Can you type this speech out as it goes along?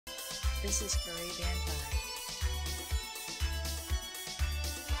This is Caribbean Vibe.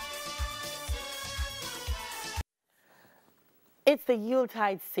 It's the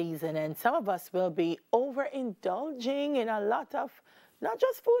Yuletide season, and some of us will be overindulging in a lot of not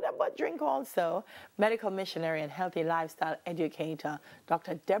just food, but drink also. Medical missionary and healthy lifestyle educator,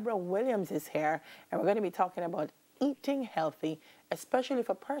 Dr. Debra Williams is here, and we're going to be talking about eating healthy, especially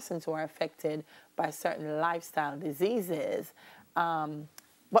for persons who are affected by certain lifestyle diseases.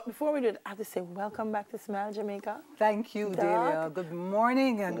 But before we do it, I have to say welcome back to Smile Jamaica. Thank you, Delia. Good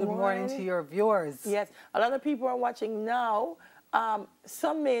morning, and good morning to your viewers. Yes, a lot of people are watching now.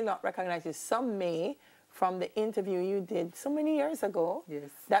 Some may not recognize you, some may, from the interview you did so many years ago. Yes.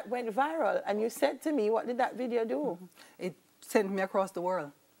 That went viral, and you said to me, what did that video do? It sent me across the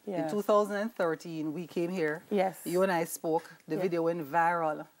world. Yes. In 2013, we came here. Yes. You and I spoke. The Yes. video went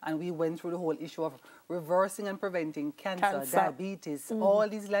viral, and we went through the whole issue of reversing and preventing cancer. Diabetes, all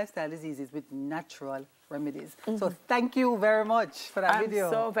these lifestyle diseases with natural remedies. So thank you very much for that video.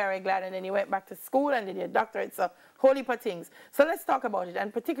 I'm so very glad. And then you went back to school and did your doctorate, so whole heap of things. So let's talk about it.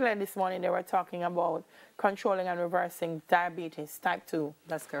 And particularly this morning, they were talking about controlling and reversing diabetes type 2.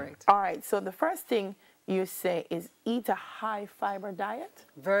 That's correct. All right, so the first thing you say is eat a high fiber diet.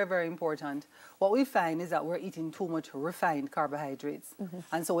 Very, very important. What we find is that we're eating too much refined carbohydrates.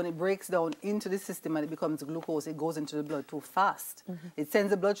 And so when it breaks down into the system and it becomes glucose, it goes into the blood too fast. It sends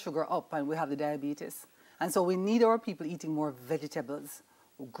the blood sugar up and we have the diabetes. And so we need our people eating more vegetables,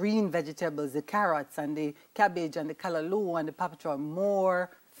 green vegetables, the carrots and the cabbage and the callaloo and the paprika, more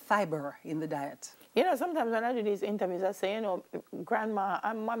fiber in the diet. You know, sometimes when I do these interviews, I say, you know, grandma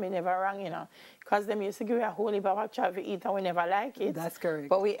and mommy never rang, you know, because them used to give you a whole heap of paprika to eat and we never like it. That's correct.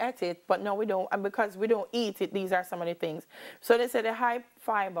 But we ate it, but no, we don't. And because we don't eat it, these are some of the things. So they say the high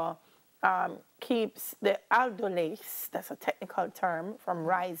fiber keeps the aldolase, that's a technical term, from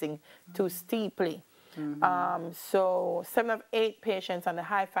rising too steeply. So 7 of 8 patients on the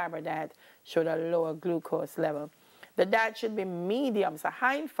high fiber diet showed a lower glucose level. The diet should be medium, so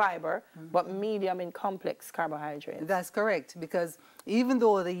high in fiber, but medium in complex carbohydrates. That's correct, because even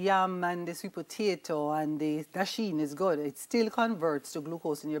though the yam and the sweet potato and the dasheen is good, it still converts to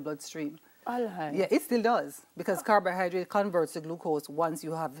glucose in your bloodstream. Yeah, it still does, because carbohydrate converts to glucose once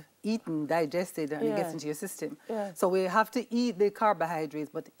you have eaten, digested, and it gets into your system. So we have to eat the carbohydrates,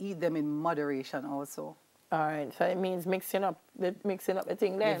 but eat them in moderation also. All right, so it means mixing up the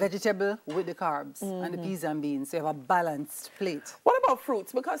thing then. The vegetable with the carbs and the peas and beans, so you have a balanced plate. What about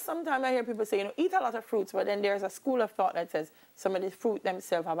fruits? Because sometimes I hear people say, you know, eat a lot of fruits, but then there's a school of thought that says some of the fruit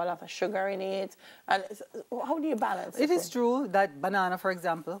themselves have a lot of sugar in it. And how do you balance it? It is true that banana, for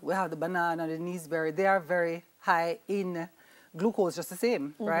example, we have the banana, the gooseberry, they are very high in glucose just the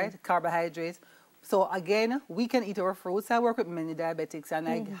same, right? Carbohydrates. So again, we can eat our fruits. I work with many diabetics and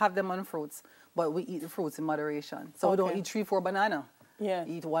I have them on fruits, but we eat the fruits in moderation. So we don't eat 3-4 banana. Yeah.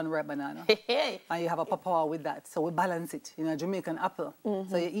 Eat 1 red banana. And you have a pawpaw with that. So we balance it in a Jamaican apple.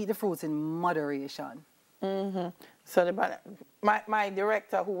 So you eat the fruits in moderation. So my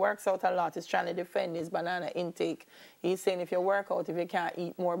director, who works out a lot, is trying to defend his banana intake. He's saying if you work out, if you can't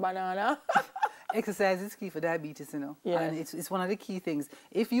eat more banana. Exercise is key for diabetes, you know. Yes. And it's one of the key things.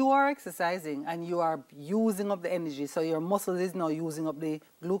 If you are exercising and you are using up the energy, so your muscles is now using up the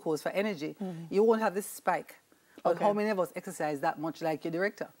glucose for energy, you won't have this spike. But how many of us exercise that much like your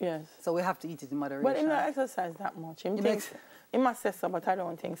director? Yes. So we have to eat it in moderation. But he not exercise that much. He must say so, but I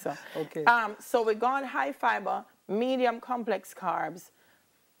don't think so. Okay. So we're going high fiber, medium complex carbs,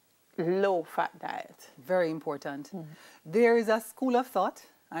 low fat diet. Very important. There is a school of thought,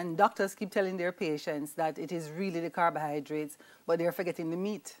 and doctors keep telling their patients that it is really the carbohydrates, but they're forgetting the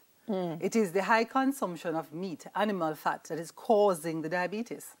meat. It is the high consumption of meat, animal fat, that is causing the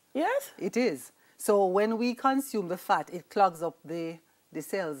diabetes. Yes? It is. So when we consume the fat, it clogs up the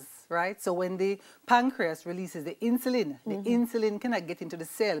cells, right? So when the pancreas releases the insulin cannot get into the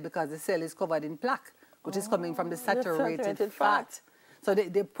cell because the cell is covered in plaque, which is coming from the saturated fat. So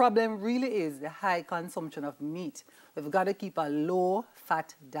the problem really is the high consumption of meat. We've got to keep a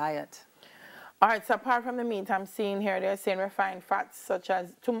low-fat diet. All right, so apart from the meat, I'm seeing here, they're saying refined fats such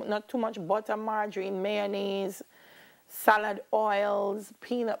as not too much butter, margarine, mayonnaise, salad oils,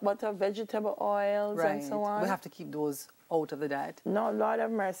 peanut butter, vegetable oils, and so on. We have to keep those out of the diet. No, Lord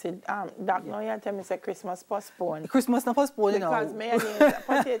have mercy. Doc, now you tell me say Christmas postponed. Christmas not postponed, you know. Because mayonnaise,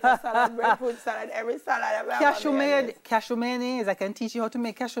 potato salad, breadfruit salad, every salad. Cashew mayonnaise. I can teach you how to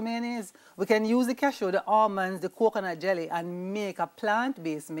make cashew mayonnaise. We can use the cashew, the almonds, the coconut jelly, and make a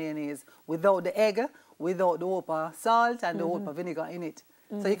plant-based mayonnaise without the egg, without the whole salt and the whole vinegar in it.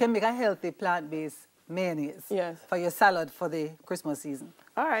 So you can make a healthy plant-based mayonnaise Yes. for your salad for the Christmas season.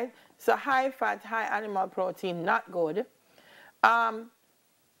 All right. So high fat, high animal protein, not good.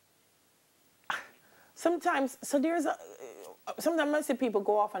 Sometimes I see people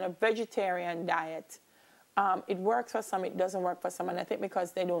go off on a vegetarian diet. It works for some, it doesn't work for some. And I think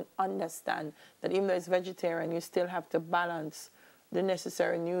because they don't understand that even though it's vegetarian, you still have to balance the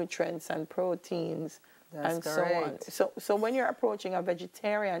necessary nutrients and proteins and correct. so on. So when you're approaching a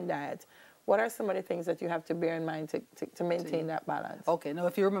vegetarian diet, what are some of the things that you have to bear in mind to maintain that balance? Okay, now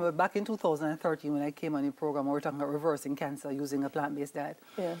if you remember back in 2013 when I came on the program, we were talking about reversing cancer using a plant-based diet.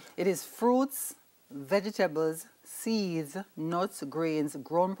 Yeah. It is fruits, vegetables, seeds, nuts, grains,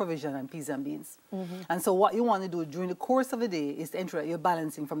 grown provision, and peas and beans. And so what you want to do during the course of the day is to ensure that you're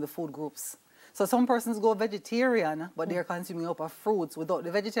balancing from the food groups. So some persons go vegetarian, but they're consuming up of fruits without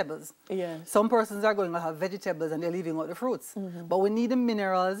the vegetables. Yes. Some persons are going to have vegetables and they're leaving out the fruits. But we need the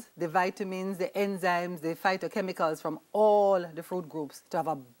minerals, the vitamins, the enzymes, the phytochemicals from all the fruit groups to have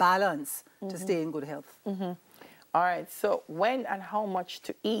a balance to stay in good health. All right, so when and how much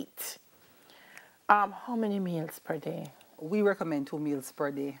to eat? How many meals per day? We recommend 2 meals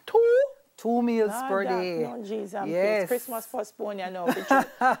per day. 2? 2 meals per day. No, geez, Yes. Christmas postponed, you know.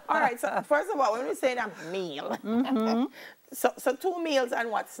 All right, so first of all, when we say that meal, so 2 meals and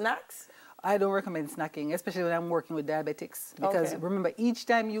what, snacks? I don't recommend snacking, especially when I'm working with diabetics. Because remember, each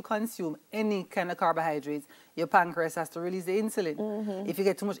time you consume any kind of carbohydrates, your pancreas has to release the insulin. If you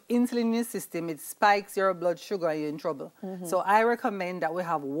get too much insulin in your system, it spikes your blood sugar and you're in trouble. So I recommend that we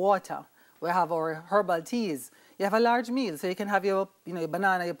have water. We have our herbal teas. You have a large meal, so you can have your, your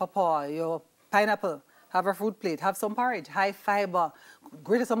banana, your papaya, your pineapple. Have a fruit plate. Have some porridge, high fiber.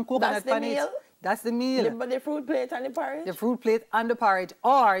 Grate some coconut on it. That's the meal. But the fruit plate and the porridge? The fruit plate and the porridge.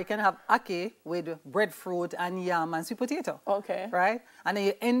 Or you can have ackee with breadfruit and yam and sweet potato. Okay. Right? And then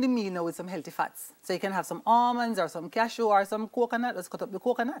you end the meal now with some healthy fats. So you can have some almonds or some cashew or some coconut. Let's cut up the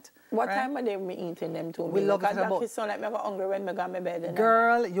coconut. What time are they eating them 2 meals? We love it about. It sound like I got hungry when I got my bed.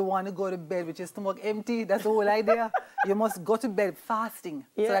 Girl, you want to go to bed with your stomach empty. That's the whole idea. You must go to bed fasting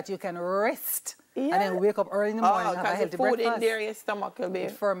so that you can rest. And then wake up early in the morning and have a healthy breakfast. Because the food in there, your stomach will be...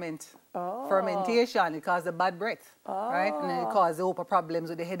 It ferment. Fermentation, it causes the bad breath, right? And then it causes the upper problems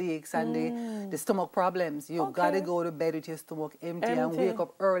with the headaches and the stomach problems. You've got to go to bed with your stomach empty and wake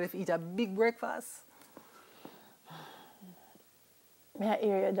up early to eat a big breakfast. May I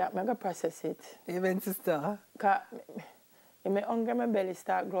hear you that? I'm going to process it. Amen, sister. If my hunger, my belly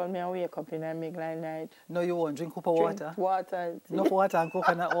start growing, I wake up in a big night. No, you won't. Drink cup of water. Drink water. Enough water and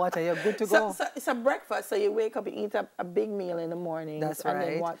coconut water. You're good to go. So it's a breakfast, so you wake up and eat a big meal in the morning. That's and right.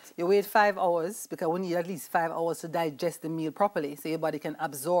 Then what? You wait 5 hours because we need at least 5 hours to digest the meal properly so your body can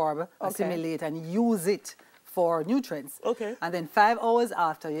absorb, assimilate, and use it for nutrients. Okay. And then 5 hours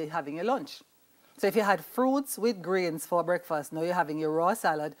after, you're having your lunch. So if you had fruits with grains for breakfast, now you're having your raw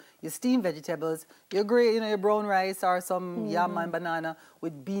salad, your steamed vegetables, your your brown rice or some yam and banana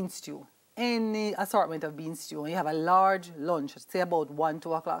with bean stew. Any assortment of bean stew. And you have a large lunch, say about 1,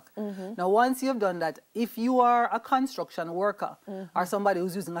 2 o'clock. Now, once you've done that, if you are a construction worker or somebody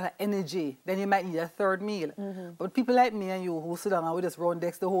who's using a lot of energy, then you might need a 3rd meal. But people like me and you who sit down and we just run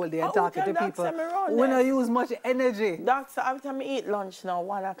decks the whole day and talking to people, we don't use much energy. Doctor, after I eat lunch now,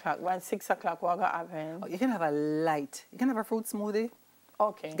 1 o'clock, 6 o'clock, what got happen? You can have a light. You can have a fruit smoothie.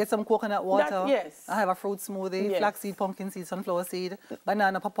 Okay. Get some coconut water. Yes. I have a fruit smoothie, flaxseed, pumpkin seed, sunflower seed,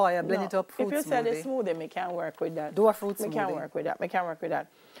 banana, papaya, blend it up, fruit smoothie. If you say the smoothie, I can't work with that. Do a fruit smoothie. I can't work with that. I can't work with that.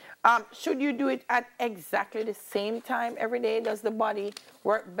 Should you do it at exactly the same time every day? Does the body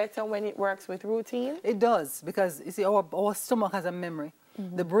work better when it works with routine? It does, because you see, our stomach has a memory.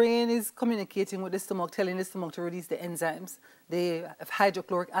 The brain is communicating with the stomach, telling the stomach to release the enzymes, the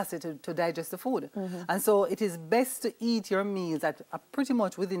hydrochloric acid to digest the food. And so it is best to eat your meals at pretty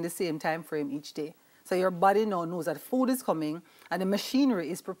much within the same time frame each day. So your body now knows that food is coming and the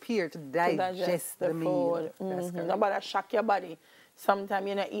machinery is prepared to digest the meal. Nobody shock your body. Sometimes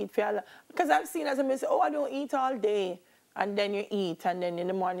you don't eat for because I've seen as a say, oh, I don't eat all day. And then you eat, and then in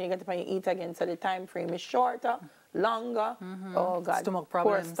the morning you get up and you eat again. So the time frame is shorter, longer. Oh, God. Stomach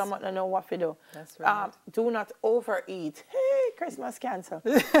problems. Poor stomach don't know what to do. That's right. Do not overeat. Hey, Christmas cancer.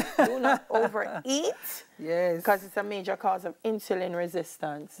 Do not overeat. Yes. Because it's a major cause of insulin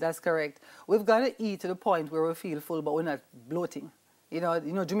resistance. That's correct. We've got to eat to the point where we feel full, but we're not bloating. You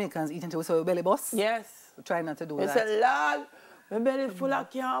know, Jamaicans eat until we saw belly bust. Yes. We try not to do it's that. It's a lot. My belly full, I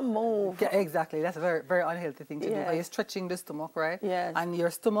can't move. Yeah, exactly. That's a very, very unhealthy thing to do. You're stretching the stomach, right? Yes. And your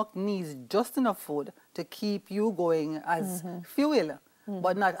stomach needs just enough food to keep you going as fuel,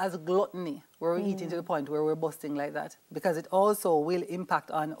 but not as gluttony, where we're eating to the point where we're busting like that. Because it also will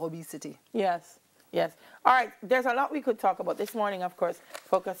impact on obesity. Yes. Yes. All right. There's a lot we could talk about this morning, of course,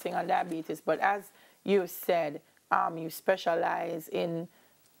 focusing on diabetes. But as you said, you specialize in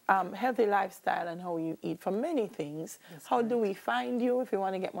healthy lifestyle and how you eat for many things. That's How correct. do we find you if we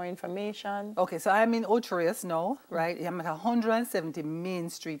want to get more information? Okay, so I'm in Ocherius now, right? I'm at 170 Main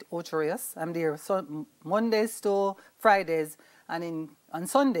Street, Ocherius. I'm there Mondays to Fridays, and on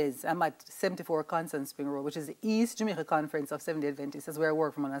Sundays, I'm at 74 Constant Spring Road, which is the East Jamaica Conference of Seventh-day Adventists. That's where I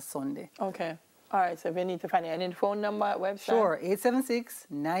work from on a Sunday. Okay. All right. So if you need to find it, and then phone number, website? Sure,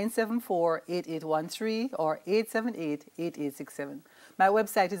 876-974-8813 or 878-8867. My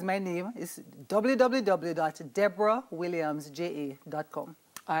website is my name. It's www.debrawilliamsja.com.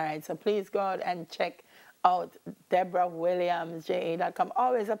 All right. So please go out and check out DebraWilliamsJA.com.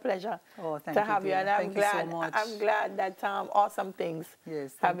 Always a pleasure to have you. And I'm glad, so much. I'm glad that awesome things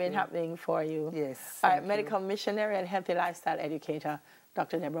have been happening for you. Yes. All right. Medical missionary and healthy lifestyle educator,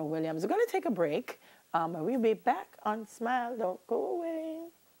 Dr. Debra Williams. We're going to take a break. We'll be back on Smile. Don't go away.